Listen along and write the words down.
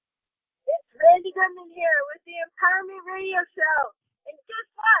Sandy Goodman here with the Empowerment Radio Show. And guess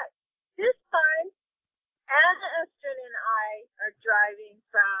what? This time, Anna, Estrin, and I are driving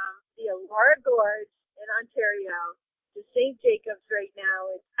from the Aurora Gorge in Ontario to St. Jacobs right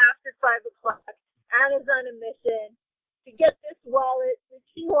now. It's after 5 o'clock. Anna's on a mission to get this wallet that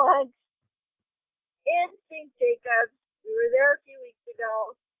she wants in St. Jacobs. We were there a few weeks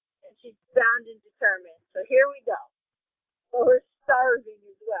ago, and she's bound and determined. So here we go. Well, we're starving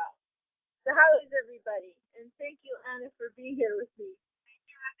as well. So how is everybody? And thank you, Anna, for being here with me. Thank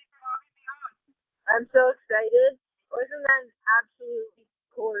you, Andy, for having me on. I'm so excited. Wasn't that absolutely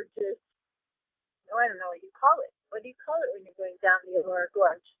gorgeous? Oh, I don't know what you call it. What do you call it when you're going down the Aurora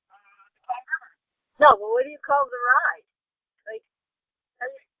Gorge? The Cloud River. No, but what do you call the ride? Like,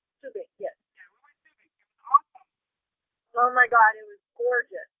 tubing, yes. Yeah, we went tubing. It was awesome. Oh my God, it was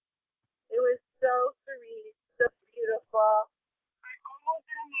gorgeous. It was so serene, so beautiful. I almost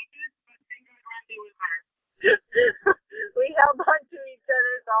didn't make it, but thank God Randy was there. We held on to each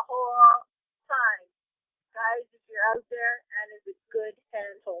other the whole time. Guys, if you're out there, Anna's a good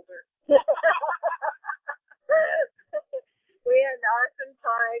hand holder. We had an awesome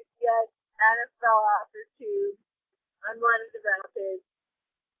time. Yes, Anna fell off her tube on one of the rapids.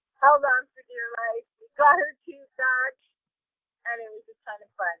 Held on for dear life. We got her tube back, and it was a ton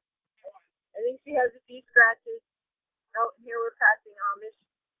of fun. I think she has a few scratches. Oh, here we're passing Amish.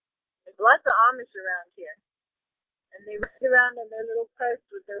 There's lots of Amish around here. And they ride around on their little carts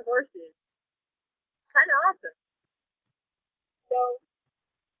with their horses. Kind of awesome. So,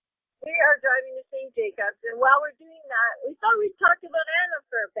 we are driving to St. Jacobs, and while we're doing that, we thought we'd talk about Anna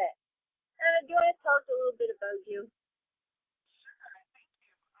for a bit. Anna, do you want to tell us a little bit about you? Sure, thank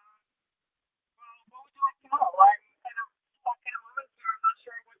you. Well, what would you like to know? I'm kind of stuck in a moment here. I'm not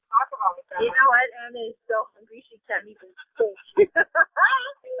sure what to talk about with that. You know what? Anna is so hungry she can't even think. I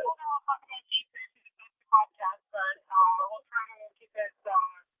don't know I'll talk about cheap fish in the podcast, but we'll try to keep it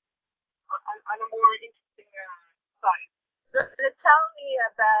on a more interesting side. So, tell me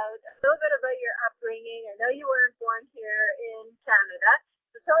about a little bit about your upbringing. I know you weren't born here in Canada,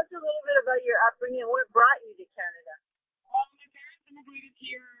 so tell us a little bit about your upbringing and what brought you to Canada. Well, my parents immigrated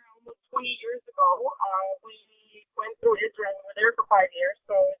here almost 20 years ago. We went through Israel and were there for 5 years,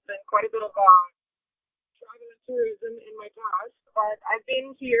 so it's been quite a bit of travel and tourism in my past. But I've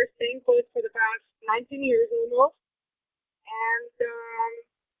been here staying put for the past 19 years almost. And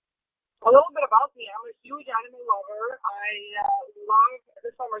a little bit about me, I'm a huge animal lover. I love the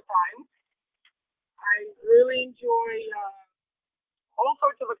summertime. I really enjoy all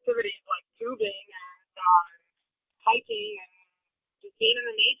sorts of activities like tubing and hiking and just being in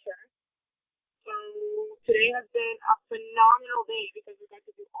the nature. So today has been a phenomenal day because we got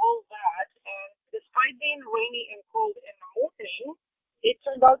to do all of that. And despite being rainy and cold in the morning, it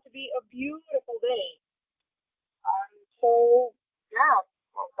turned out to be a beautiful day. So yeah,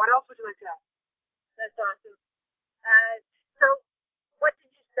 what else would you like to know? That's awesome. So, what did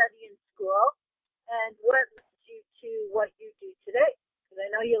you study in school, and what led you to what you do today? Because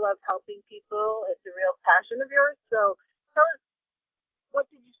I know you love helping people. It's a real passion of yours. So, tell us, what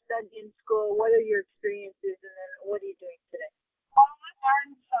did you study in school? What are your experiences, and then what are you doing today? Well, my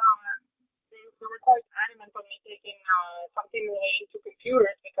parents, they were quite adamant on me taking something related to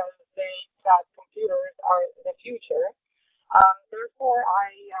computers because they thought computers are the future. Therefore,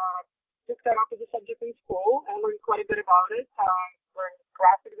 I took that up as a subject in school and learned quite a bit about it. Learned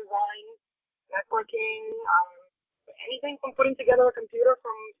graphic design, networking, anything from putting together a computer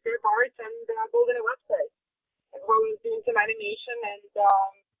from spare parts and building a website, as well as doing some animation and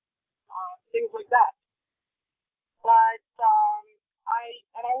things like that. But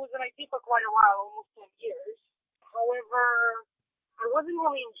I was in IT for quite a while, almost 10 years. However, I wasn't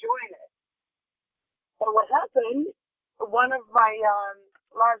really enjoying it. But what happened, one of my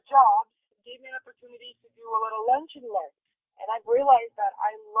last jobs gave me an opportunity to do a little lunch and learn. And I've realized that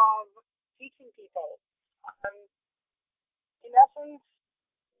I love teaching people. In essence,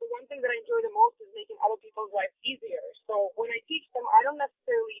 the one thing that I enjoy the most is making other people's lives easier. So when I teach them, I don't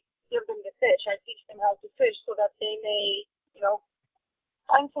necessarily give them the fish. I teach them how to fish so that they may,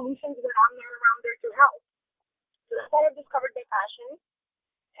 find solutions when I'm there around there to help. So that's how I've discovered my passion.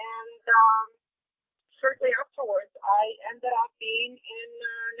 And shortly afterwards, I ended up being in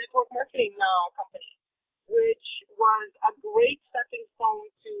a network marketing company, which was a great stepping stone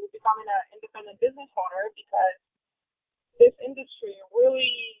to becoming an independent business owner because this industry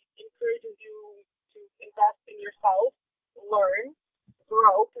really encourages you to invest in yourself, learn,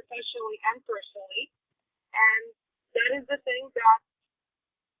 grow professionally and personally. And that is the thing that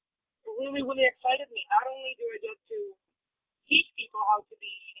really, really excited me. Not only do I get to teach people how to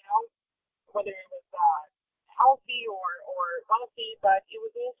be, whether it was healthy or wealthy, but it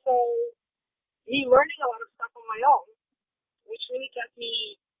was also me learning a lot of stuff on my own, which really kept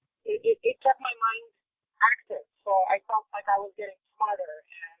me, it kept my mind active. So I felt like I was getting smarter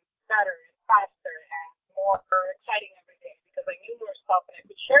and better and faster and more exciting every day because I knew more stuff and I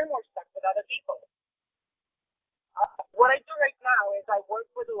could share more stuff with other people. What I do right now is I work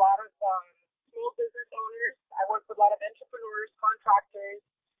with a lot of small business owners. I work with a lot of entrepreneurs, contractors,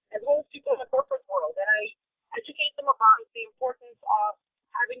 as well as people in the corporate world, and I educate them about the importance of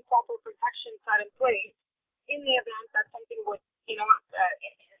having proper protection set in place in the event that something would, in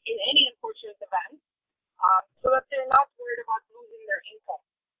any unfortunate event, so that they're not worried about losing their income.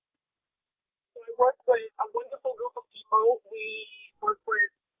 So I work with a wonderful group of people. We work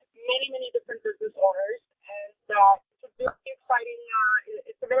with many different business owners, and it's a very exciting.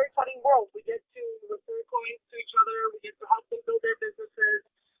 It's a very exciting world. We get to refer clients to each other. We get to help them build their businesses.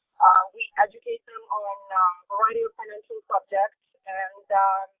 We educate them on a variety of financial subjects, and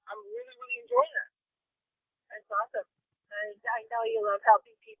I'm really enjoying it. That's awesome. I know you love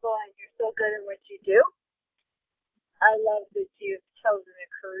helping people and you're so good at what you do. I love that you've chosen a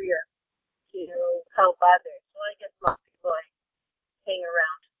career to help others. Well, I guess most people I hang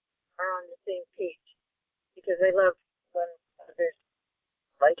around are on the same page because they love when others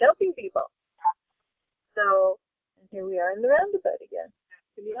like helping people. So and here we are in the roundabout again.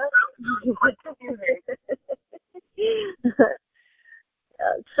 To be honest.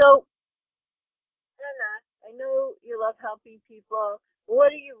 So, Anna, I know you love helping people.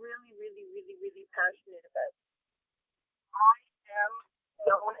 What are you really passionate about? I am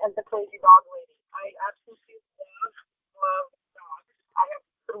known as the crazy dog lady. I absolutely love dogs. I have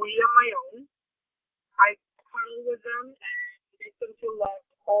three of my own. I cuddle with them and make them feel loved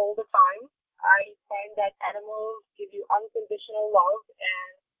all the time. I find that animals give you unconditional love,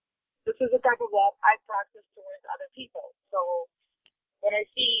 and this is the type of love I practice towards other people. So when I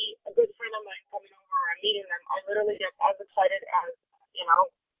see a good friend of mine coming over or I'm meeting them, I literally get as excited as, you know,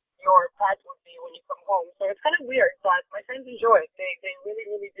 your pet would be when you come home. So it's kind of weird, but my friends enjoy it. They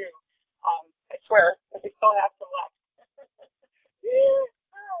really do. I swear, but they still have some left. You're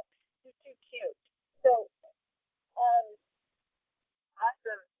too cute. So, um,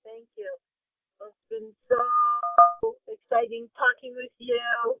 awesome. Thank you. Well, it's been so exciting talking with you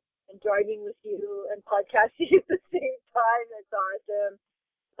and driving with you and podcasting at the same time. That's awesome.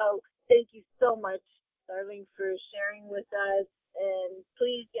 So thank you so much, darling, for sharing with us. And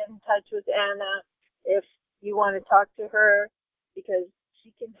please get in touch with Anna if you want to talk to her because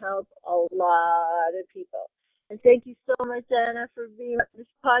she can help a lot of people. And thank you so much, Anna, for being on this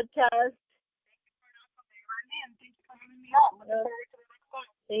podcast. And thank you for having me on. Looking forward to the next one.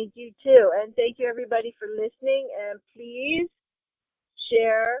 Thank you too. And thank you everybody for listening. And please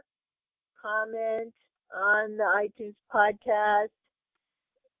share, comment on the iTunes podcast.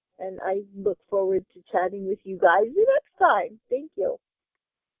 And I look forward to chatting with you guys the next time. Thank you.